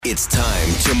It's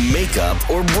time to make up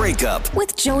or break up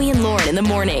with Joey and Lauren in the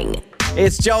morning.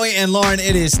 It's Joey and Lauren.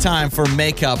 It is time for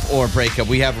Makeup or Breakup.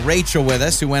 We have Rachel with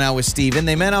us who went out with Steven.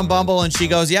 They met on Bumble and she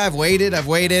goes, yeah, I've waited.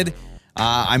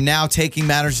 I'm now taking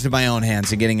matters into my own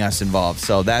hands and getting us involved.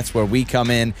 So that's where we come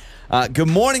in. Good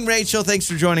morning, Rachel. Thanks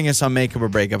for joining us on Makeup or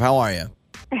Breakup. How are you?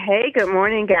 Hey, good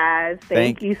morning, guys.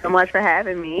 Thank you so much for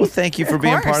having me. Well, thank you for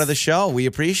being part of the show. We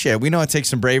appreciate it. We know it takes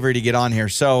some bravery to get on here.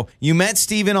 So you met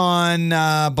Steven on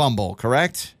Bumble,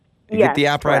 correct? You get the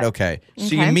app right? Okay.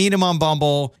 So you meet him on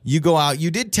Bumble. You go out. You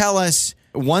did tell us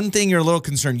one thing you're a little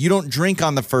concerned. You don't drink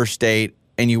on the first date,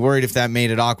 and you worried if that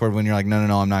made it awkward when you're like, no,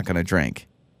 I'm not going to drink.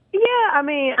 Yeah, I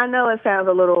mean, I know it sounds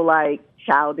a little like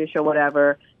childish or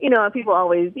whatever. You know, and people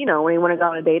always, when they want to go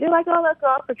on a date, they're like, oh, let's go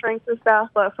out for drinks and stuff.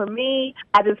 But for me,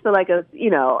 I just feel like,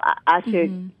 I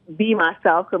should be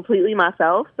myself, completely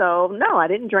myself. So, no, I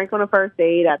didn't drink on the first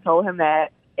date. I told him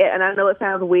that. And I know it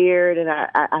sounds weird, and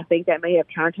I think that may have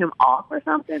turned him off or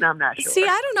something. I'm not sure. See,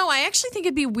 I don't know. I actually think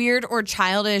it'd be weird or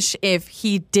childish if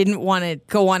he didn't want to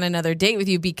go on another date with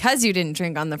you because you didn't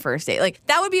drink on the first date. Like,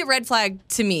 that would be a red flag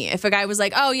to me. If a guy was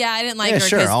like, oh, yeah, I didn't like her.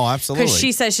 Sure. Oh, absolutely. Because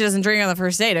she says she doesn't drink on the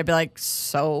first date. I'd be like,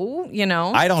 so,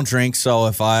 I don't drink, so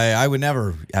if I would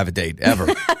never have a date, ever,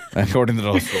 according to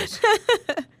those rules.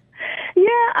 Yeah,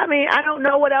 I mean, I don't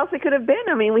know what else it could have been.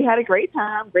 I mean, we had a great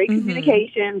time, great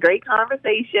communication, great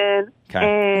conversation,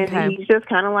 and he's just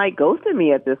kind of like ghosted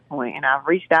me at this point. And I've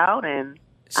reached out, and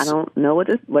I don't know what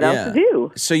else to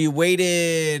do. So you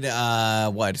waited,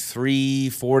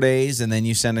 3-4 days, and then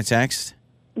you sent a text?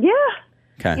 Yeah.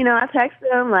 Okay. I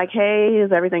texted him like, hey,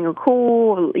 is everything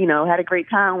cool? Had a great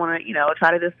time. Want to,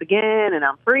 try to do this again, and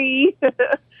I'm free.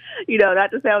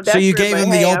 Not to sound desperate. So you gave him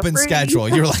the hey, open schedule.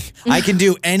 You're like, I can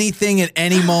do anything at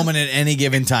any moment at any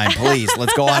given time. Please,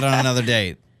 let's go out on another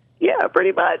date. Yeah,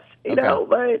 pretty much. You know,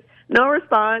 but no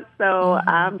response. So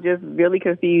I'm just really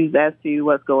confused as to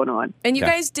what's going on. And you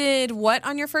guys did what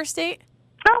on your first date?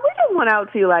 We just went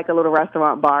out to like a little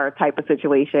restaurant bar type of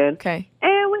situation. Okay.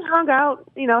 And we hung out,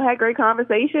 had great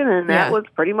conversation, and that was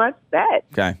pretty much that.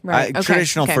 Okay. Right.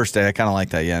 Traditional first date. I kind of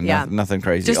like that. Yeah. Nothing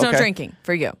crazy. Just no drinking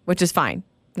for you, which is fine.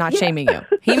 Not shaming you.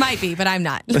 He might be, but I'm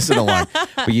not. Listen along.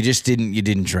 But you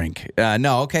didn't drink.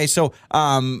 No. Okay. So,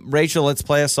 Rachel, let's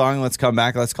play a song. Let's come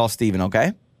back. Let's call Steven,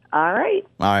 okay? All right.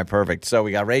 All right, perfect. So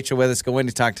we got Rachel with us. Going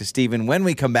to talk to Steven when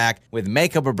we come back with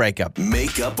Makeup or Breakup.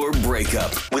 Makeup or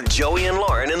Breakup with Joey and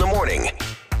Lauren in the morning.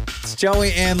 It's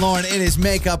Joey and Lauren. It is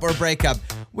Makeup or Breakup.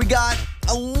 We got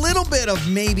a little bit of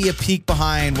maybe a peek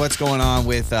behind what's going on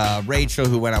with Rachel,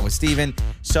 who went out with Steven.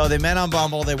 So they met on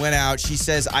Bumble. They went out. She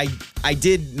says, I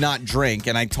did not drink.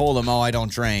 And I told him, I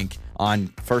don't drink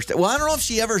on first date. Well, I don't know if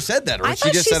she ever said that, or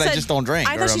she just said, I just don't drink.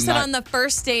 I thought she said on the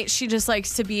first date, she just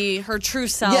likes to be her true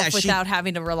self without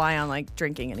having to rely on like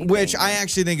drinking anything. Which I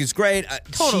actually think is great.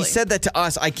 Totally. She said that to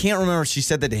us. I can't remember if she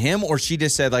said that to him or she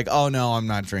just said like, oh no, I'm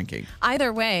not drinking.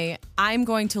 Either way, I'm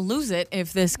going to lose it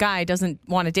if this guy doesn't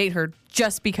want to date her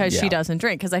just because she doesn't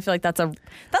drink, because I feel like that's a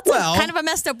kind of a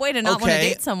messed up way to not want to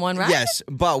date someone, right? Yes,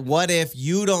 but what if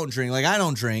you don't drink? Like, I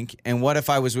don't drink, and what if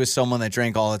I was with someone that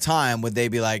drank all the time? Would they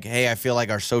be like, hey, I feel like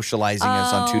our socializing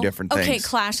is on two different things? Okay,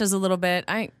 clashes a little bit.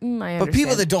 I understand. But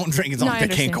people that don't drink, it's not like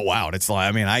they can't go out. It's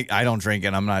like, I don't drink,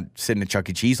 and I'm not sitting at Chuck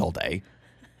E. Cheese all day.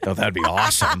 So that'd be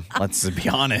awesome. Let's be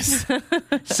honest.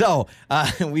 So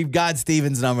we've got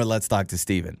Steven's number. Let's talk to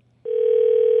Steven.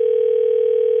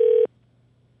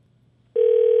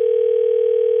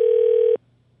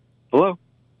 Hello.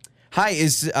 Hi,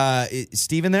 is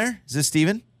Steven there? Is this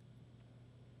Steven?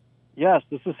 Yes,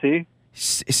 this is he.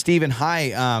 Steven,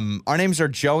 hi. Our names are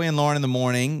Joey and Lauren in the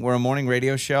morning. We're a morning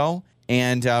radio show.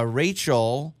 And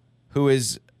Rachel, who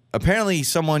is apparently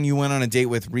someone you went on a date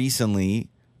with recently,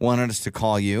 wanted us to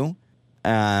call you.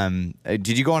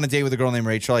 Did you go on a date with a girl named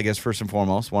Rachel? I guess first and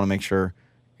foremost, want to make sure.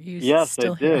 Yes,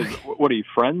 I did. What are you,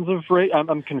 friends of Rachel?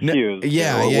 I'm confused.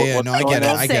 Yeah. No, I get it.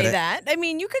 I get it. That. I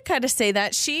mean, you could kind of say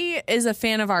that. She is a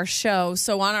fan of our show.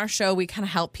 So on our show, we kind of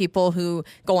help people who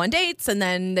go on dates and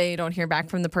then they don't hear back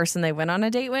from the person they went on a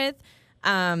date with.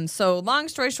 So long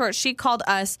story short, she called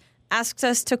us, asked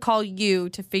us to call you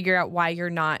to figure out why you're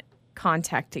not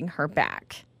contacting her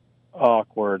back.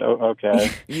 Awkward.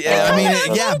 Okay. Yeah,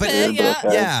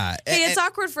 yeah. Hey, it's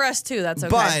awkward for us too. That's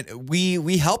okay. But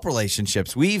we help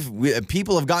relationships.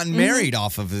 People have gotten married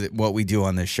off of what we do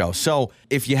on this show. So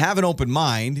if you have an open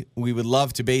mind, we would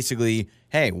love to basically,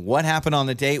 hey, what happened on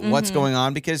the date? What's going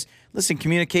on? Because listen,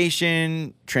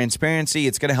 communication, transparency,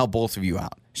 it's going to help both of you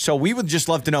out. So we would just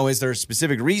love to know: is there a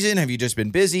specific reason? Have you just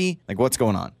been busy? Like, what's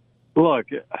going on? Look,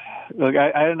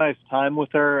 I had a nice time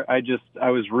with her. I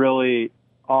was really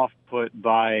off-put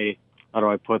by, how do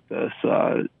I put this?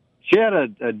 She had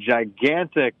a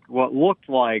gigantic, what looked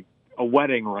like a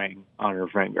wedding ring on her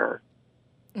finger.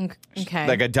 Okay.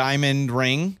 Like a diamond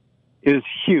ring? It was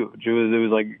huge. It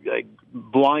was like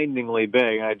blindingly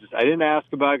big. I didn't ask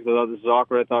about it because I thought this is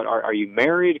awkward. I thought, are you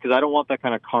married? Because I don't want that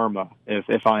kind of karma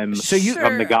if I'm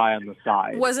I'm the guy on the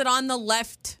side. Was it on the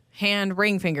left hand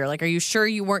ring finger? Like, are you sure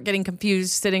you weren't getting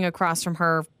confused sitting across from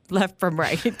her left from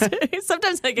right?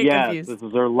 Sometimes I get confused. Yes, this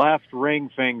was her left ring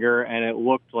finger, and it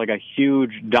looked like a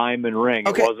huge diamond ring.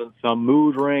 Okay. It wasn't some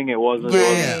mood ring. It wasn't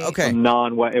okay. some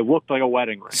it looked like a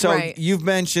wedding ring. So Right. you've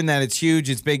mentioned that it's huge,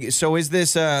 it's big. So is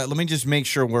this, let me just make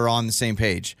sure we're on the same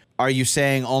page. Are you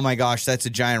saying, oh my gosh, that's a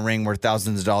giant ring worth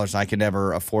thousands of dollars and I could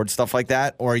never afford stuff like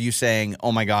that? Or are you saying,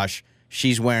 oh my gosh,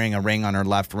 she's wearing a ring on her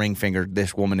left ring finger,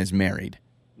 this woman is married?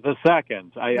 The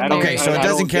second. I don't, Okay, so it I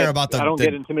doesn't don't care get- about I don't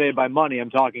get intimidated by money. I'm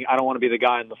talking, I don't want to be the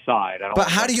guy on the side. I don't But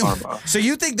want how that do you, karma. so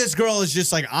you think this girl is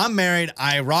just like, I'm married,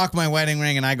 I rock my wedding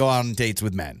ring, and I go out on dates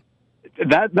with men?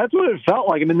 That's what it felt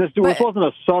like. I mean, this wasn't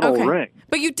a subtle Okay. ring.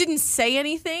 But you didn't say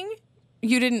anything?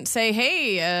 You didn't say,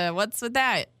 hey, what's with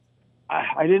that?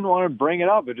 I didn't want to bring it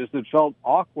up. It felt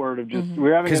awkward. Of just we were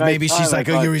having a Because nice maybe time. she's like,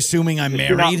 I oh, thought, you're assuming I'm did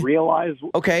she married? not realize?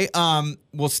 Okay,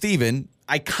 well, Steven,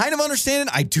 I kind of understand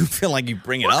it. I do feel like you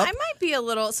bring it Well, up. I might be a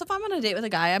little. So if I'm on a date with a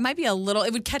guy, I might be a little.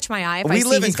 It would catch my eye. If I We see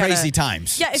live in he's got crazy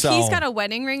times. Yeah, if so- he's got a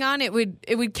wedding ring on, it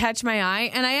would catch my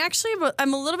eye. And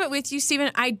I'm a little bit with you, Steven.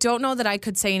 I don't know that I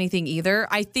could say anything either.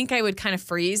 I think I would kind of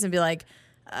freeze and be like,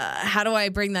 how do I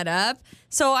bring that up?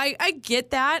 So I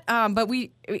get that. But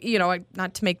we,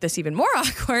 not to make this even more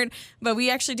awkward, but we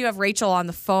actually do have Rachel on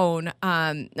the phone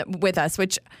with us,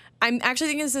 which I'm actually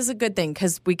thinking this is a good thing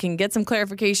because we can get some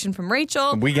clarification from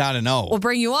Rachel. We got to know. We'll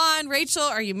bring you on. Rachel,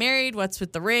 are you married? What's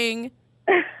with the ring?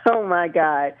 Oh my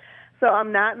God. So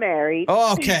I'm not married.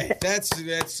 Oh, okay. That's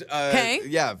Okay.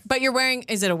 yeah. But you're wearing,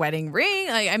 is it a wedding ring?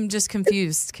 I'm just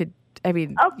confused. You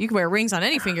can wear rings on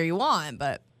any finger you want,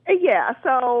 but. Yeah,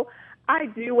 so I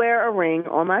do wear a ring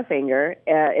on my finger.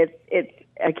 It's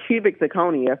a cubic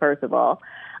zirconia, first of all.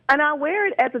 And I wear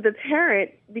it as a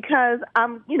deterrent because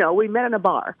we met in a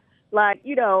bar. Like,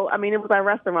 it was a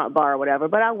restaurant bar or whatever,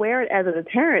 but I wear it as a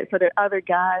deterrent so that other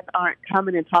guys aren't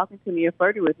coming and talking to me and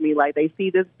flirting with me. Like, they see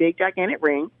this big, gigantic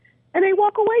ring, and they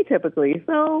walk away typically.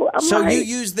 So you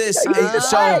use this.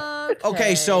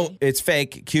 Okay, so it's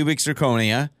fake, cubic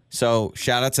zirconia. So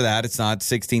shout out to that. It's not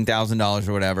 $16,000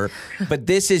 or whatever. But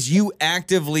this is, you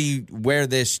actively wear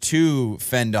this to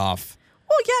fend off.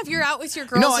 Well, yeah, if you're out with your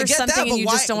girls or something and you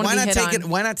just don't want to be hit on.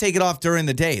 Why not take it off during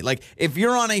the date? Like, if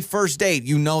you're on a first date,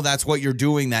 that's what you're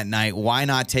doing that night. Why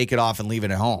not take it off and leave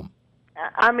it at home?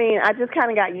 I just kind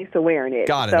of got used to wearing it.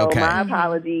 Got it, So okay. my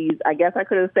apologies. I guess I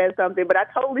could have said something, but I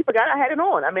totally forgot I had it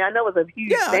on. I know it's a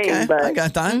huge thing, okay. but I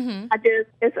got that.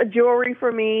 it's a jewelry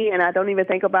for me, and I don't even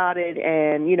think about it.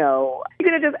 And you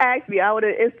could have just asked me. I would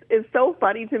have. It's so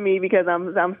funny to me because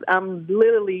I'm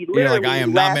literally. You're like, I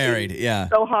am not laughing married. Yeah.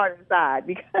 So hard inside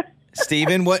because.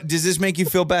 Steven, what does this make you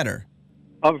feel better?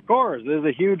 Of course, there's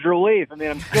a huge relief. I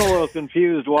mean, I'm still a little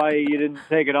confused why you didn't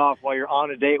take it off while you're on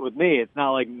a date with me. It's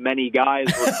not like many guys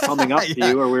were coming up to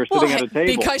you or we were sitting at a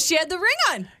table. Because she had the ring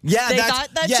on. Yeah, they thought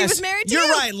that she was married to You're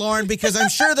you. right, Lauren, because I'm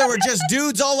sure there were just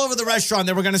dudes all over the restaurant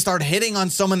that were going to start hitting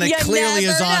on someone that clearly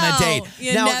is on a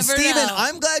date. Now, Steven,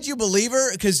 I'm glad you believe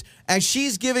her because as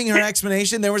she's giving her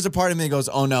explanation, there was a part of me that goes,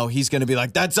 oh no, he's going to be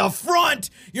like, that's a front.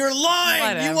 You're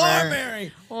lying. You are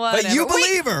married. Whatever. But you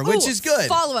believe her, which is good.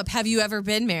 Follow up. Have you ever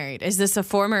been married? Is this a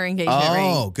former engagement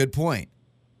ring? Oh, good point.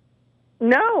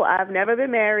 No, I've never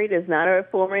been married. It's not a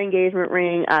former engagement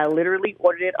ring. I literally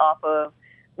ordered it off of,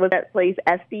 was that place,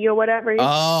 Esty or whatever?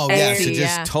 Oh, yeah, so Esty,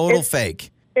 just total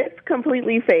fake. It's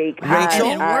completely fake. Rachel?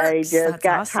 And it I works. just That's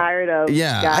got awesome. tired of I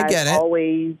guys get it.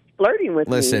 always flirting with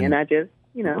Listen. me, and I just,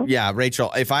 Yeah,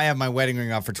 Rachel, if I have my wedding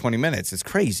ring off for 20 minutes, it's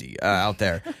crazy out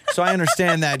there. So I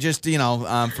understand that just,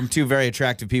 from two very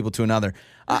attractive people to another.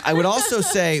 I would also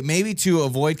say maybe to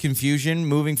avoid confusion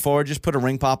moving forward, just put a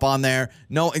ring pop on there.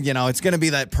 No, it's going to be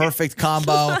that perfect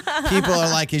combo. People are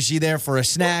like, is she there for a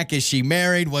snack? Is she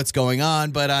married? What's going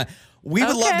on? But we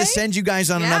would love to send you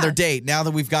guys on another date now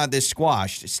that we've got this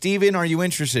squashed. Steven, are you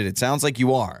interested? It sounds like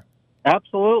you are.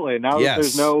 Absolutely. Now that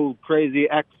there's no crazy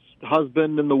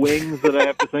ex-husband in the wings that I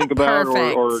have to think about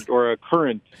or a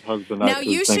current husband I Now have to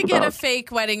you think should get about. a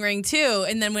fake wedding ring too,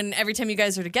 and then every time you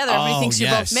guys are together, everybody thinks you're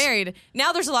both married.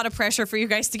 Now there's a lot of pressure for you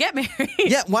guys to get married.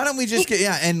 Yeah, why don't we just get,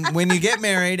 and when you get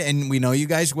married, and we know you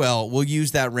guys will, we'll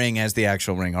use that ring as the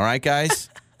actual ring. All right, guys?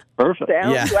 Perfect.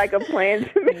 sounds like a plan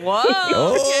to me. Whoa.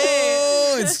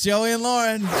 Oh, it's Joey and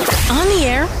Lauren. On the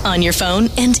air, on your phone,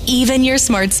 and even your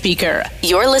smart speaker.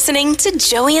 You're listening to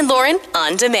Joey and Lauren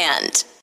on demand.